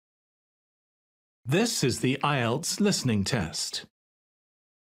This is the IELTS listening test.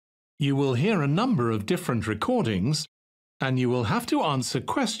 You will hear a number of different recordings and you will have to answer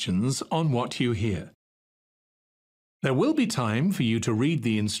questions on what you hear. There will be time for you to read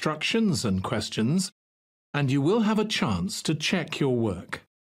the instructions and questions, and you will have a chance to check your work.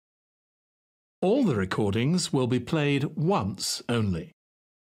 All the recordings will be played once only.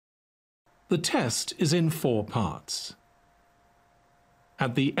 The test is in 4 parts.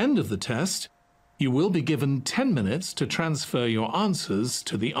 At the end of the test, you will be given 10 minutes to transfer your answers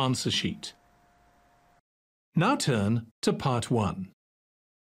to the answer sheet. Now turn to Part 1.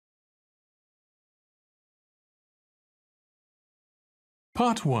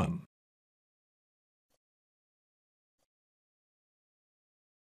 Part 1.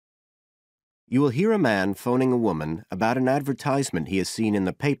 You will hear a man phoning a woman about an advertisement he has seen in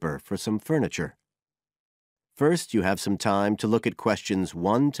the paper for some furniture. First, you have some time to look at questions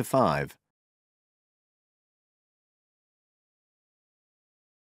 1 to 5.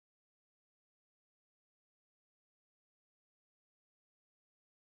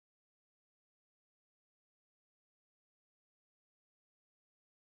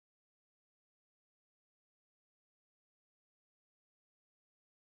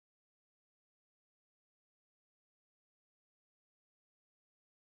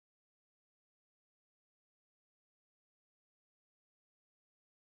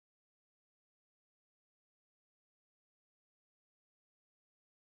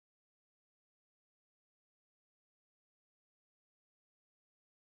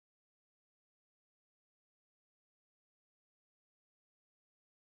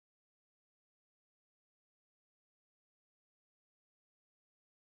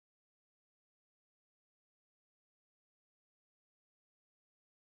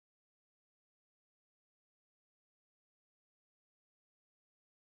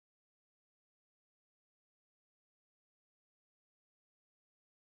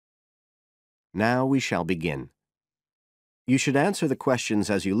 Now we shall begin. You should answer the questions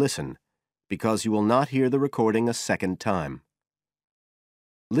as you listen, because you will not hear the recording a second time.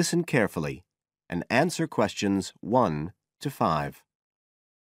 Listen carefully and answer questions 1 to 5.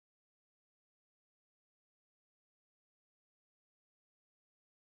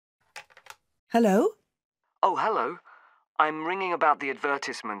 Hello? Oh, hello. I'm ringing about the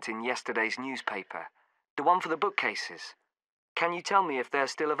advertisement in yesterday's newspaper. The one for the bookcases. Can you tell me if they're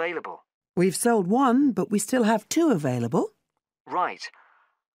still available? We've sold one, but we still have 2 available. Right.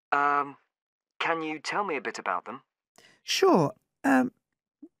 Can you tell me a bit about them? Sure.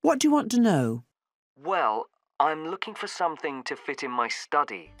 What do you want to know? Well, I'm looking for something to fit in my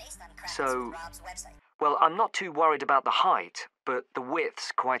study. Well, I'm not too worried about the height, but the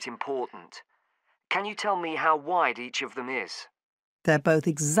width's quite important. Can you tell me how wide each of them is? They're both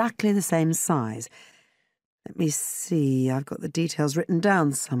exactly the same size. Let me see, I've got the details written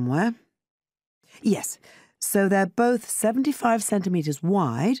down somewhere. Yes, so they're both 75 centimetres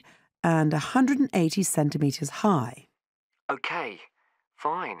wide and 180 centimetres high. Okay,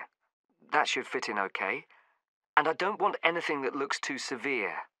 fine. That should fit in okay. And I don't want anything that looks too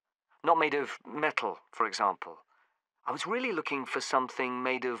severe. Not made of metal, for example. I was really looking for something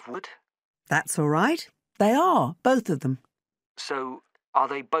made of wood. That's all right. They are, both of them. So, are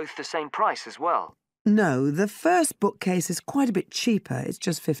they both the same price as well? No, the first bookcase is quite a bit cheaper. It's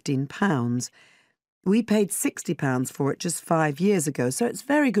just £15. We paid £60 for it just 5 years ago, so it's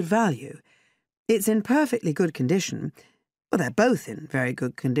very good value. It's in perfectly good condition. Well, they're both in very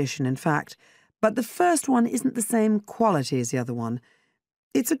good condition, in fact. But the first one isn't the same quality as the other one.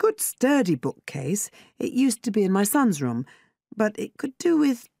 It's a good, sturdy bookcase. It used to be in my son's room, but it could do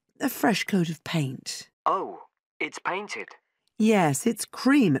with a fresh coat of paint. Oh, it's painted? Yes, it's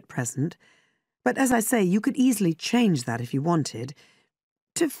cream at present. But as I say, you could easily change that if you wanted,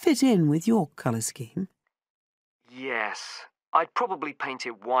 to fit in with your colour scheme. Yes, I'd probably paint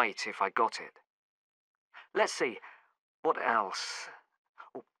it white if I got it. Let's see, what else?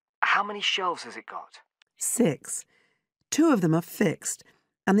 Oh, how many shelves has it got? 6. 2 of them are fixed,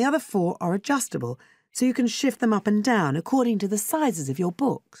 and the other 4 are adjustable, so you can shift them up and down according to the sizes of your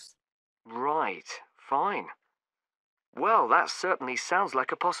books. Right, fine. Well, that certainly sounds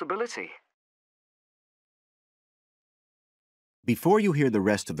like a possibility. Before you hear the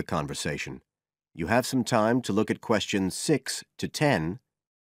rest of the conversation, you have some time to look at questions 6 to 10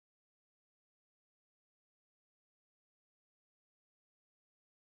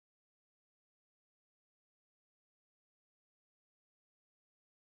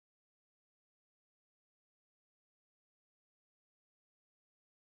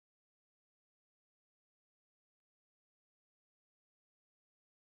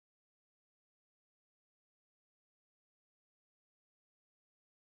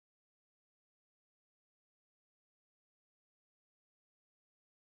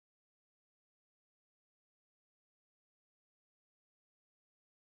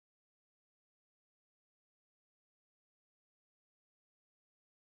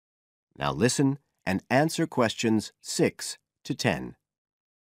 Now listen and answer questions 6 to 10.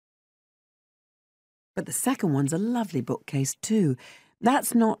 But the second one's a lovely bookcase too.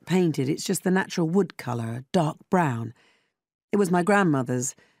 That's not painted, it's just the natural wood colour, dark brown. It was my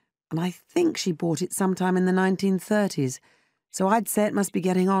grandmother's, and I think she bought it sometime in the 1930s, so I'd say it must be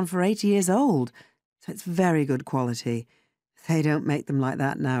getting on for 80 years old. So it's very good quality. They don't make them like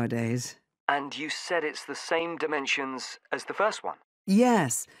that nowadays. And you said it's the same dimensions as the first one?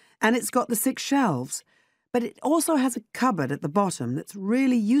 Yes, and it's got the 6 shelves. But it also has a cupboard at the bottom that's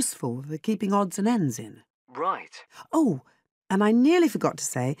really useful for keeping odds and ends in. Right. Oh, and I nearly forgot to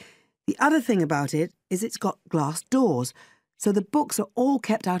say, the other thing about it is it's got glass doors, so the books are all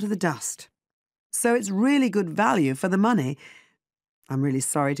kept out of the dust. So it's really good value for the money. I'm really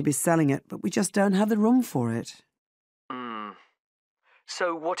sorry to be selling it, but we just don't have the room for it.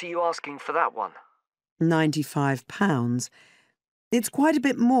 So what are you asking for that one? £95. It's quite a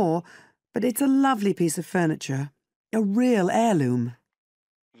bit more, but it's a lovely piece of furniture. A real heirloom.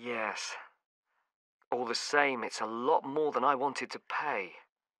 Yes. All the same, it's a lot more than I wanted to pay.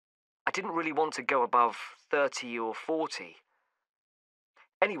 I didn't really want to go above 30 or 40.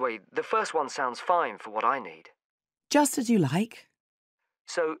 Anyway, the first one sounds fine for what I need. Just as you like.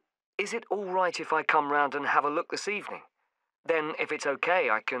 So, is it all right if I come round and have a look this evening? Then, if it's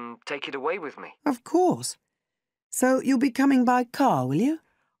okay, I can take it away with me. Of course. So you'll be coming by car, will you?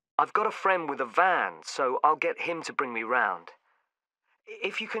 I've got a friend with a van, so I'll get him to bring me round.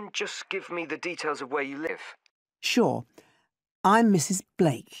 If you can just give me the details of where you live. Sure. I'm Mrs.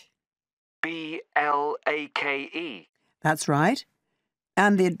 Blake. Blake? That's right.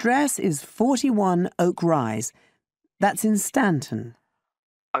 And the address is 41 Oak Rise. That's in Stanton.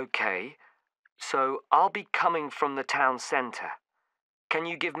 OK. So I'll be coming from the town centre. Can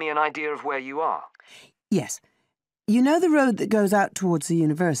you give me an idea of where you are? Yes. You know the road that goes out towards the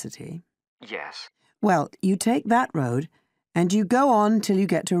university? Yes. Well, you take that road and you go on till you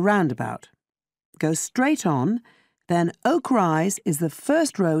get to a roundabout. Go straight on, then Oak Rise is the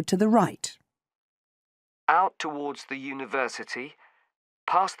first road to the right. Out towards the university,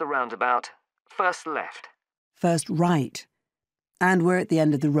 past the roundabout, first left. First right. And we're at the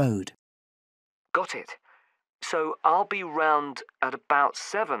end of the road. Got it. So I'll be round at about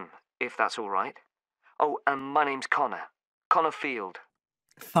 7, if that's all right. Oh, and my name's Connor. Connor Field.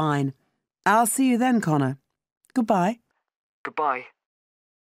 Fine. I'll see you then, Connor. Goodbye. Goodbye.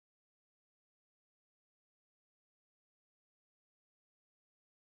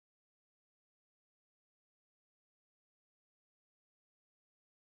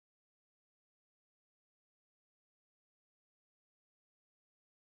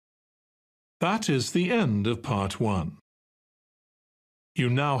 That is the end of part 1. You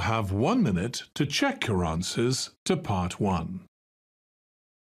now have 1 minute to check your answers to part 1.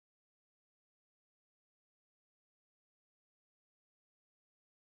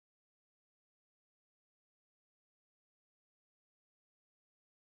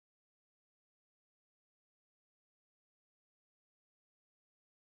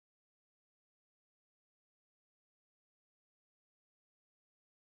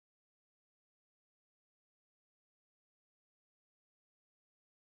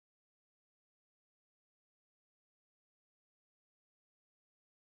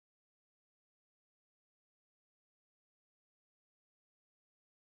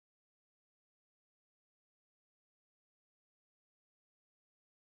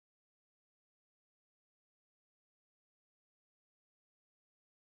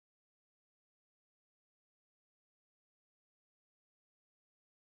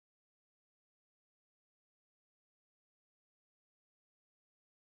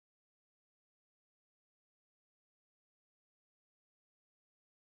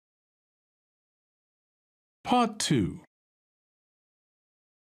 Part 2.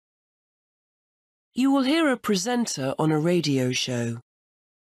 You will hear a presenter on a radio show.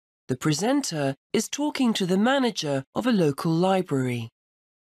 The presenter is talking to the manager of a local library.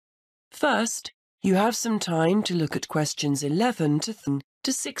 First, you have some time to look at questions 11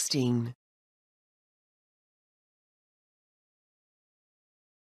 to 16.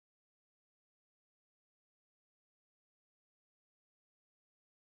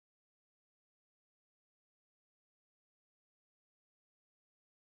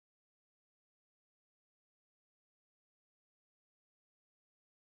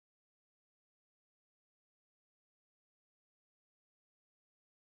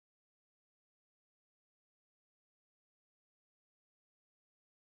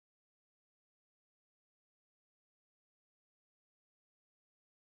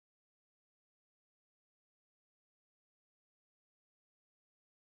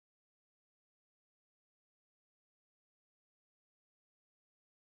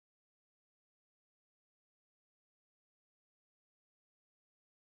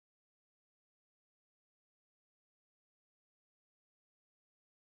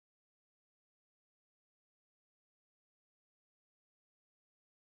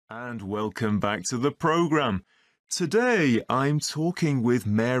 And welcome back to the programme. Today I'm talking with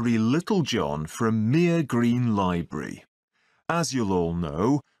Mary Littlejohn from Mere Green Library. As you'll all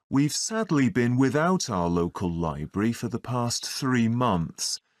know, we've sadly been without our local library for the past 3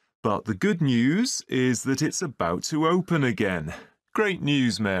 months. But the good news is that it's about to open again. Great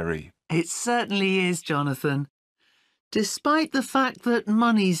news, Mary. It certainly is, Jonathan. Despite the fact that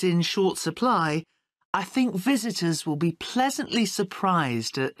money's in short supply, I think visitors will be pleasantly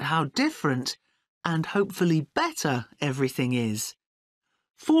surprised at how different and hopefully better everything is.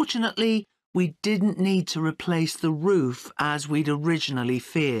 Fortunately, we didn't need to replace the roof as we'd originally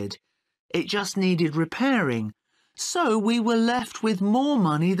feared. It just needed repairing, so we were left with more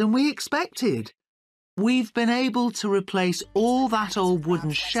money than we expected. We've been able to replace all that old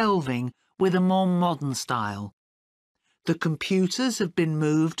wooden shelving with a more modern style. The computers have been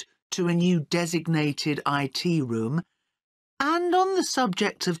moved to a new designated IT room, and on the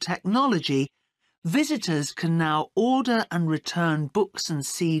subject of technology, visitors can now order and return books and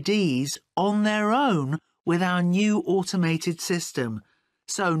CDs on their own with our new automated system,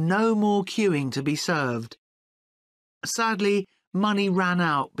 so no more queuing to be served. Sadly, money ran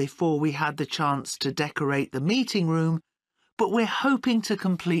out before we had the chance to decorate the meeting room, but we're hoping to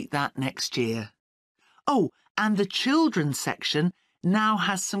complete that next year. Oh, and the children's section now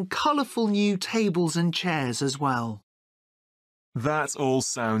has some colourful new tables and chairs as well. That all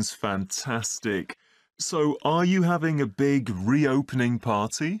sounds fantastic. So are you having a big reopening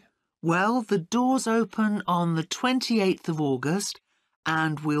party? Well, the doors open on the 28th of August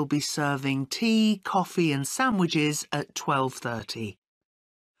and we'll be serving tea, coffee and sandwiches at 12:30.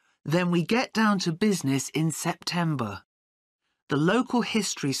 Then we get down to business in September. The local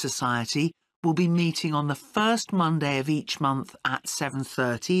History Society will be meeting on the first Monday of each month at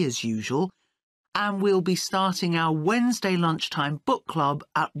 7:30 as usual, and we'll be starting our Wednesday lunchtime book club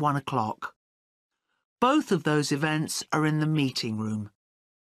at 1 o'clock. Both of those events are in the meeting room.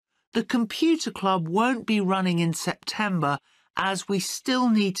 The computer club won't be running in September as we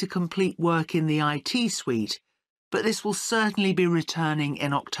still need to complete work in the IT suite, but this will certainly be returning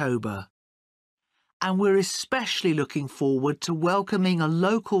in October. And we're especially looking forward to welcoming a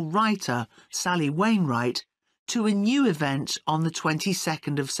local writer, Sally Wainwright, to a new event on the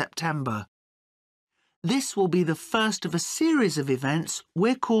 22nd of September. This will be the first of a series of events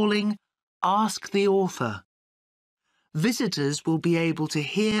we're calling Ask the Author. Visitors will be able to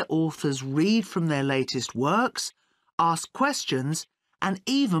hear authors read from their latest works, ask questions, and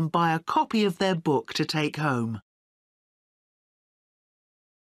even buy a copy of their book to take home.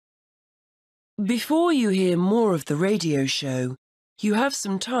 Before you hear more of the radio show, you have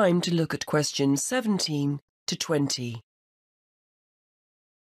some time to look at questions 17 to 20.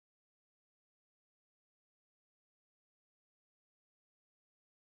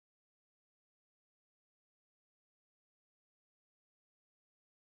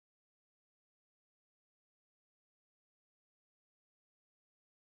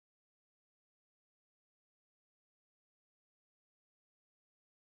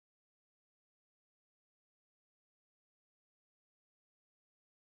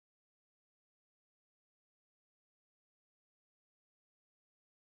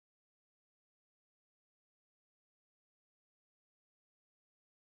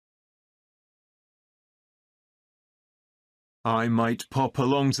 I might pop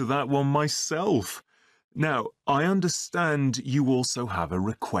along to that one myself. Now, I understand you also have a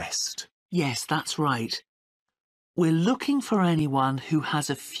request. Yes, that's right. We're looking for anyone who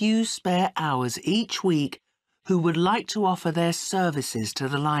has a few spare hours each week who would like to offer their services to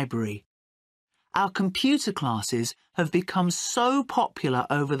the library. Our computer classes have become so popular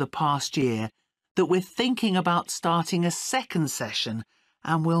over the past year that we're thinking about starting a second session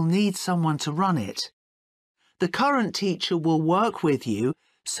and we'll need someone to run it. The current teacher will work with you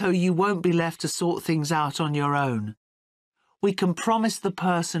so you won't be left to sort things out on your own. We can promise the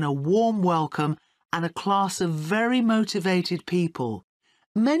person a warm welcome and a class of very motivated people,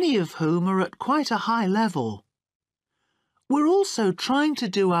 many of whom are at quite a high level. We're also trying to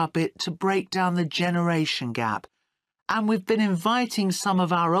do our bit to break down the generation gap, and we've been inviting some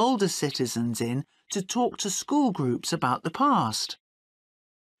of our older citizens in to talk to school groups about the past.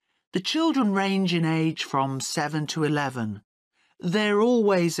 The children range in age from 7 to 11. They're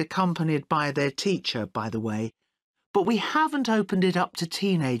always accompanied by their teacher, by the way, but we haven't opened it up to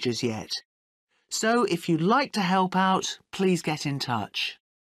teenagers yet. So if you'd like to help out, please get in touch.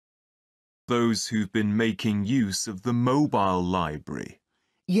 Those who've been making use of the mobile library.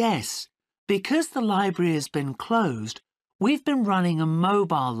 Yes, because the library has been closed, we've been running a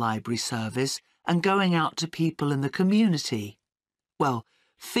mobile library service and going out to people in the community. Well,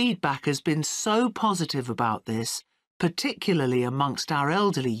 Feedback has been so positive about this, particularly amongst our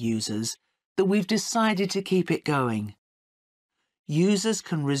elderly users, that we've decided to keep it going. Users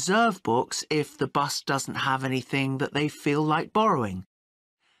can reserve books if the bus doesn't have anything that they feel like borrowing.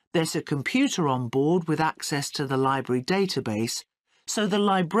 There's a computer on board with access to the library database, so the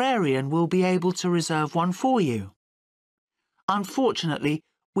librarian will be able to reserve one for you. Unfortunately,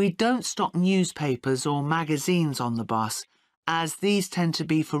 we don't stock newspapers or magazines on the bus, as these tend to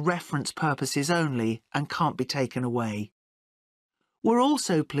be for reference purposes only and can't be taken away. We're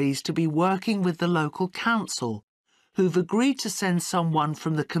also pleased to be working with the local council, who've agreed to send someone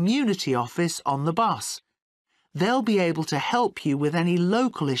from the community office on the bus. They'll be able to help you with any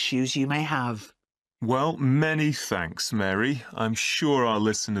local issues you may have. Well, many thanks, Mary. I'm sure our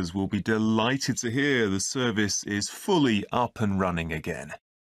listeners will be delighted to hear the service is fully up and running again.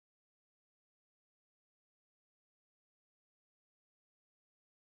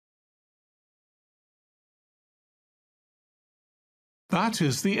 That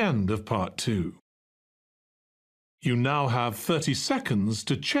is the end of part 2. You now have 30 seconds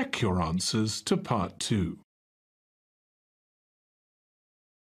to check your answers to part 2.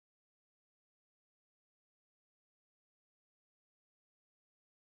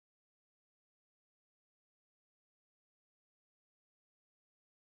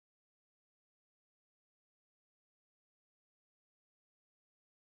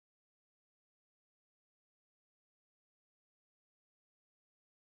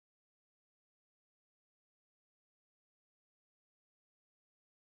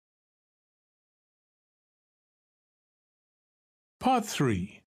 Part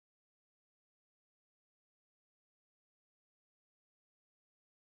 3.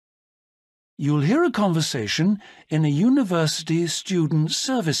 You'll hear a conversation in a university student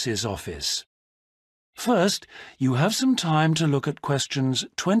services office. First, you have some time to look at questions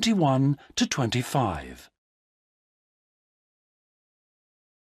 21 to 25.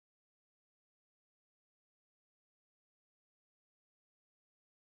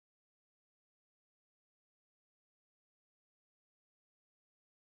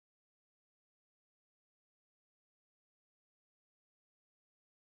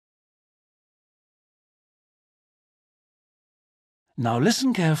 Now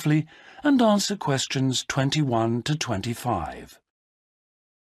listen carefully and answer questions 21 to 25.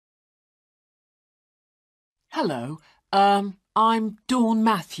 Hello, I'm Dawn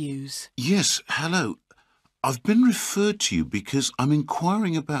Matthews. Yes, hello. I've been referred to you because I'm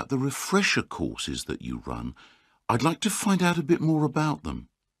inquiring about the refresher courses that you run. I'd like to find out a bit more about them.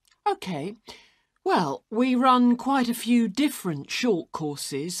 OK. Well, we run quite a few different short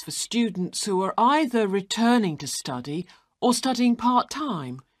courses for students who are either returning to study or studying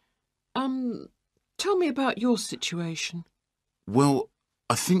part-time. Tell me about your situation. Well,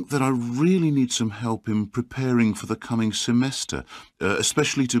 I think that I really need some help in preparing for the coming semester,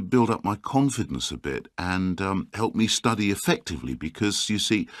 especially to build up my confidence a bit and help me study effectively because, you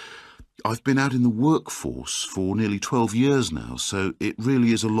see, I've been out in the workforce for nearly 12 years now, so it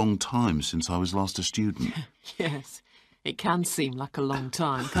really is a long time since I was last a student. Yes, it can seem like a long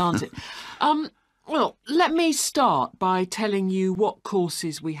time, can't it? Well, let me start by telling you what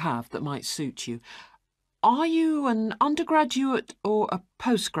courses we have that might suit you. Are you an undergraduate or a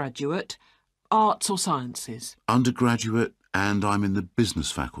postgraduate, arts or sciences? Undergraduate, and I'm in the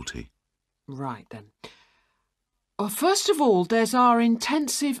business faculty. Right then. Well, first of all, there's our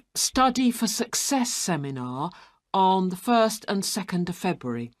intensive Study for Success seminar on the 1st and 2nd of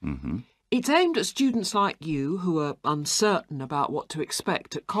February. Mm-hmm. It's aimed at students like you who are uncertain about what to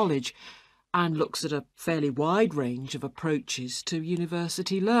expect at college and looks at a fairly wide range of approaches to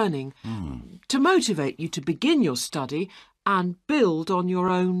university learning to motivate you to begin your study and build on your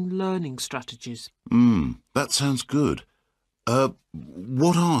own learning strategies. That sounds good.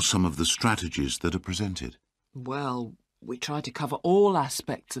 What are some of the strategies that are presented? Well, we try to cover all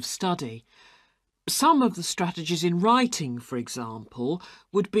aspects of study. Some of the strategies in writing, for example,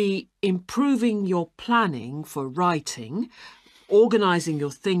 would be improving your planning for writing, organising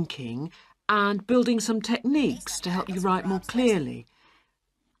your thinking, and building some techniques to help you write more clearly.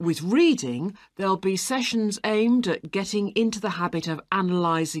 With reading, there'll be sessions aimed at getting into the habit of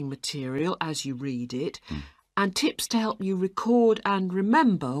analysing material as you read it, and tips to help you record and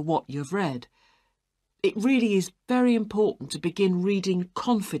remember what you've read. It really is very important to begin reading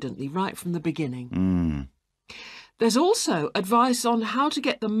confidently right from the beginning. There's also advice on how to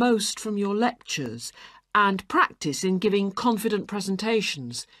get the most from your lectures and practice in giving confident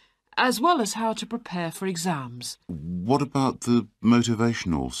presentations, as well as how to prepare for exams. What about the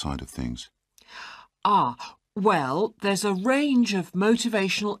motivational side of things? Well, there's a range of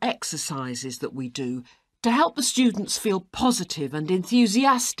motivational exercises that we do to help the students feel positive and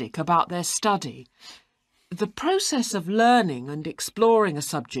enthusiastic about their study. The process of learning and exploring a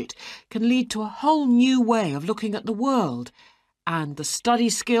subject can lead to a whole new way of looking at the world, and the study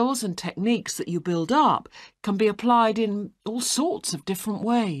skills and techniques that you build up can be applied in all sorts of different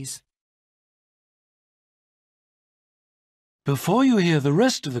ways. Before you hear the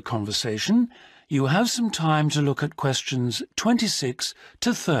rest of the conversation, you have some time to look at questions 26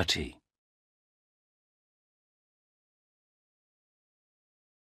 to 30.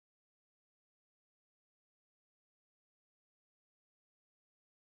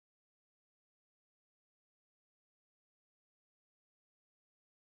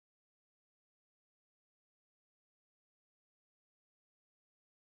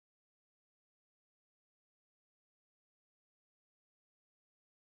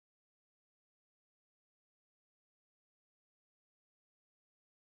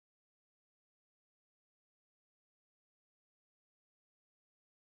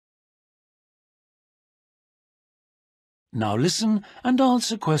 Now listen and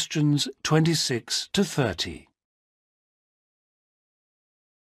answer questions 26 to 30.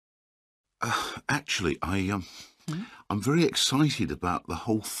 Actually, I'm very excited about the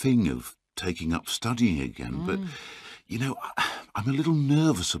whole thing of taking up studying again, but, you know, I'm a little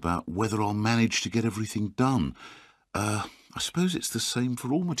nervous about whether I'll manage to get everything done. I suppose it's the same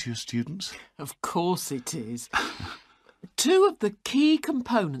for all mature students. Of course it is. Two of the key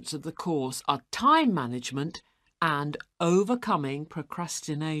components of the course are time management and overcoming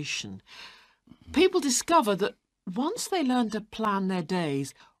procrastination. People discover that once they learn to plan their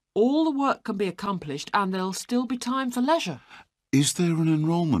days, all the work can be accomplished and there'll still be time for leisure. Is there an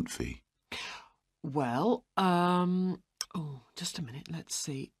enrolment fee? Well, just a minute, let's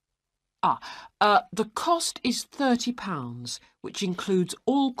see. The cost is £30, which includes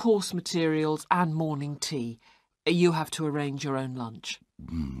all course materials and morning tea. You have to arrange your own lunch.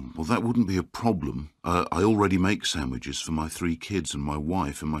 Well, that wouldn't be a problem. I already make sandwiches for my 3 kids and my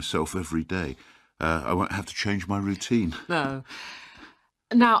wife and myself every day. I won't have to change my routine. No.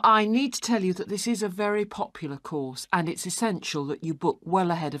 Now, I need to tell you that this is a very popular course and it's essential that you book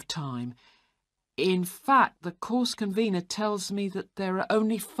well ahead of time. In fact, the course convener tells me that there are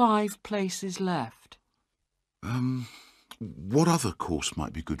only 5 places left. What other course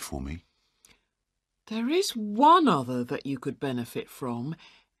might be good for me? There is one other that you could benefit from.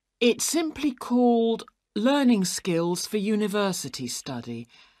 It's simply called Learning Skills for University Study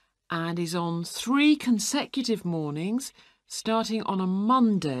and is on 3 consecutive mornings, starting on a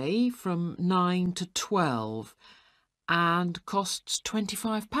Monday from 9 to 12 and costs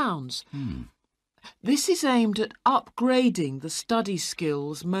 £25. This is aimed at upgrading the study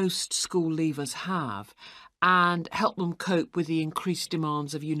skills most school leavers have and help them cope with the increased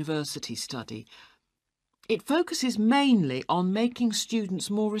demands of university study. It focuses mainly on making students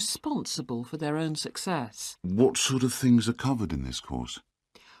more responsible for their own success. What sort of things are covered in this course?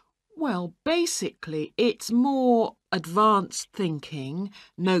 Well, basically, it's more advanced thinking,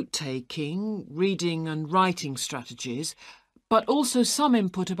 note-taking, reading and writing strategies, but also some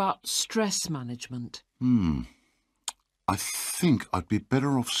input about stress management. I think I'd be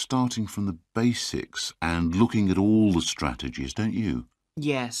better off starting from the basics and looking at all the strategies, don't you?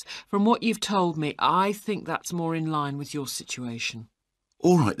 Yes, from what you've told me, I think that's more in line with your situation.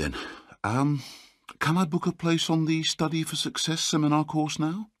 All right then. Can I book a place on the Study for Success seminar course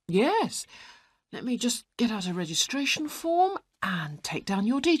now? Yes. Let me just get out a registration form and take down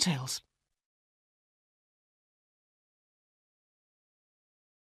your details.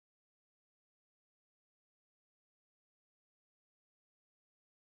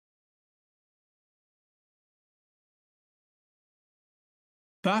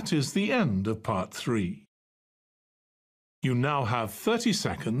 That is the end of part 3. You now have 30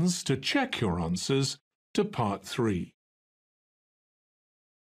 seconds to check your answers to part 3.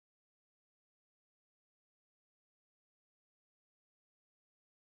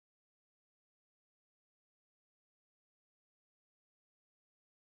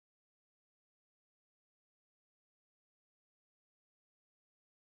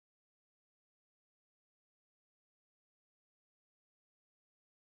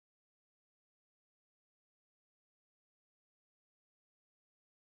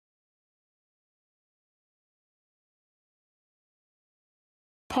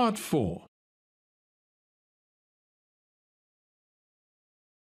 Part 4.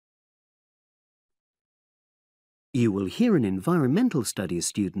 You will hear an environmental studies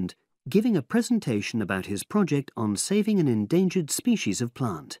student giving a presentation about his project on saving an endangered species of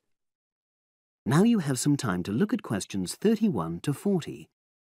plant. Now you have some time to look at questions 31 to 40.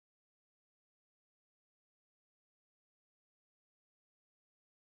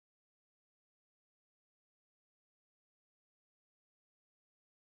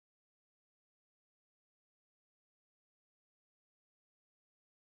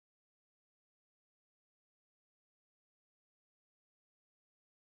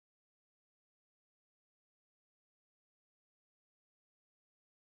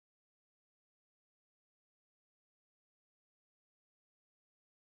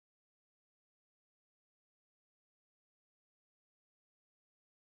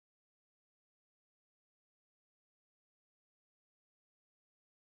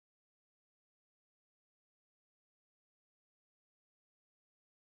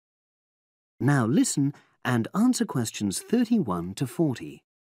 Now listen and answer questions 31 to 40.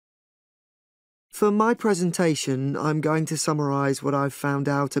 For my presentation, I'm going to summarise what I've found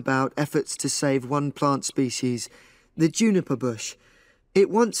out about efforts to save one plant species, the juniper bush. It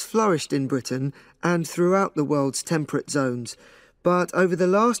once flourished in Britain and throughout the world's temperate zones, but over the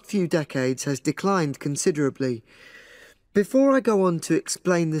last few decades has declined considerably. Before I go on to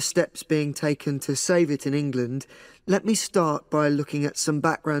explain the steps being taken to save it in England, let me start by looking at some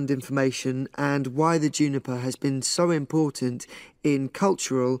background information and why the juniper has been so important in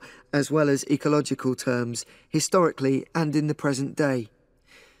cultural as well as ecological terms, historically and in the present day.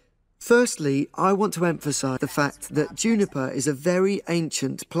 Firstly, I want to emphasise the fact that juniper is a very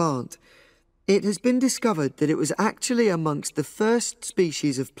ancient plant. It has been discovered that it was actually amongst the first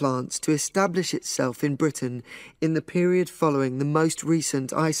species of plants to establish itself in Britain in the period following the most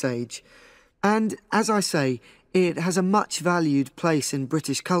recent Ice Age. And, as I say, it has a much valued place in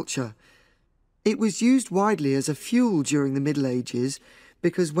British culture. It was used widely as a fuel during the Middle Ages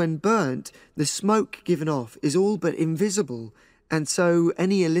because when burnt, the smoke given off is all but invisible, and so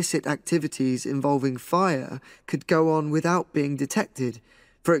any illicit activities involving fire could go on without being detected.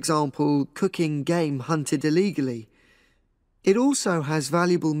 For example, cooking game hunted illegally. It also has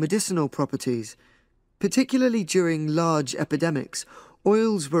valuable medicinal properties. Particularly during large epidemics,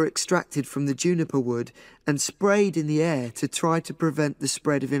 oils were extracted from the juniper wood and sprayed in the air to try to prevent the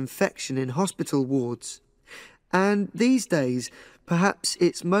spread of infection in hospital wards. And these days, perhaps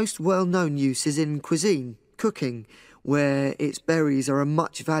its most well-known use is in cuisine, cooking, where its berries are a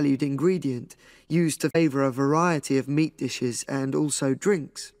much valued ingredient, used to flavour a variety of meat dishes and also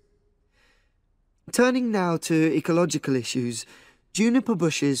drinks. Turning now to ecological issues, juniper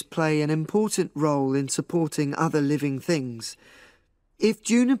bushes play an important role in supporting other living things. If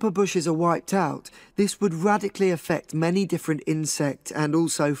juniper bushes are wiped out, this would radically affect many different insect and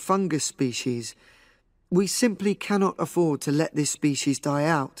also fungus species. We simply cannot afford to let this species die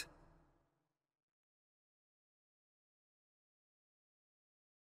out.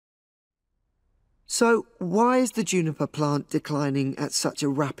 So, why is the juniper plant declining at such a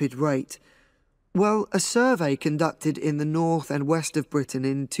rapid rate? Well, a survey conducted in the north and west of Britain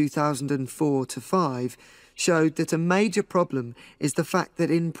in 2004 to 5 showed that a major problem is the fact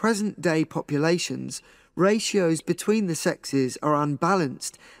that in present-day populations, ratios between the sexes are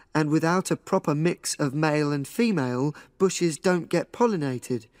unbalanced, and without a proper mix of male and female, bushes don't get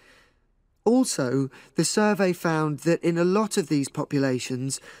pollinated. Also, the survey found that in a lot of these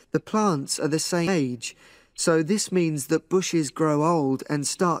populations, the plants are the same age, so this means that bushes grow old and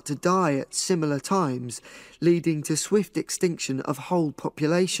start to die at similar times, leading to swift extinction of whole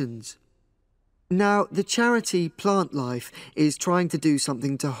populations. Now, the charity Plant Life is trying to do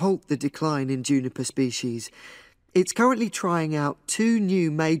something to halt the decline in juniper species. It's currently trying out 2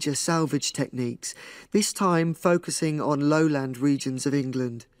 new major salvage techniques, this time focusing on lowland regions of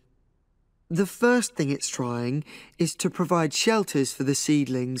England. The first thing it's trying is to provide shelters for the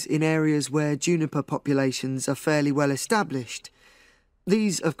seedlings in areas where juniper populations are fairly well established.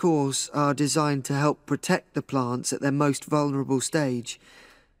 These, of course, are designed to help protect the plants at their most vulnerable stage.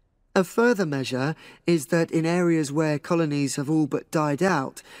 A further measure is that in areas where colonies have all but died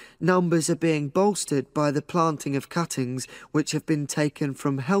out, numbers are being bolstered by the planting of cuttings which have been taken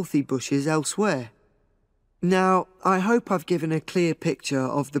from healthy bushes elsewhere. Now, I hope I've given a clear picture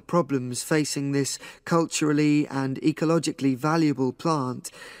of the problems facing this culturally and ecologically valuable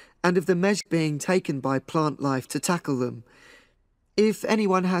plant, and of the measures being taken by Plant Life to tackle them. If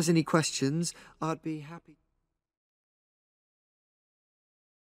anyone has any questions, I'd be happy.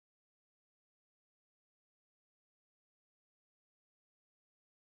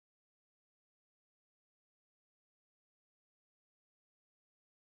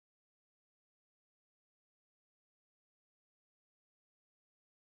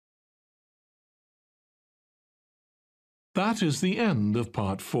 That is the end of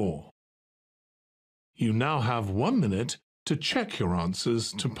part 4. You now have 1 minute to check your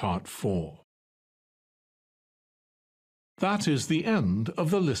answers to Part 4. That is the end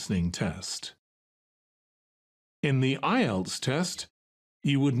of the listening test. In the IELTS test,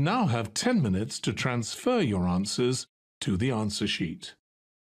 you would now have 10 minutes to transfer your answers to the answer sheet.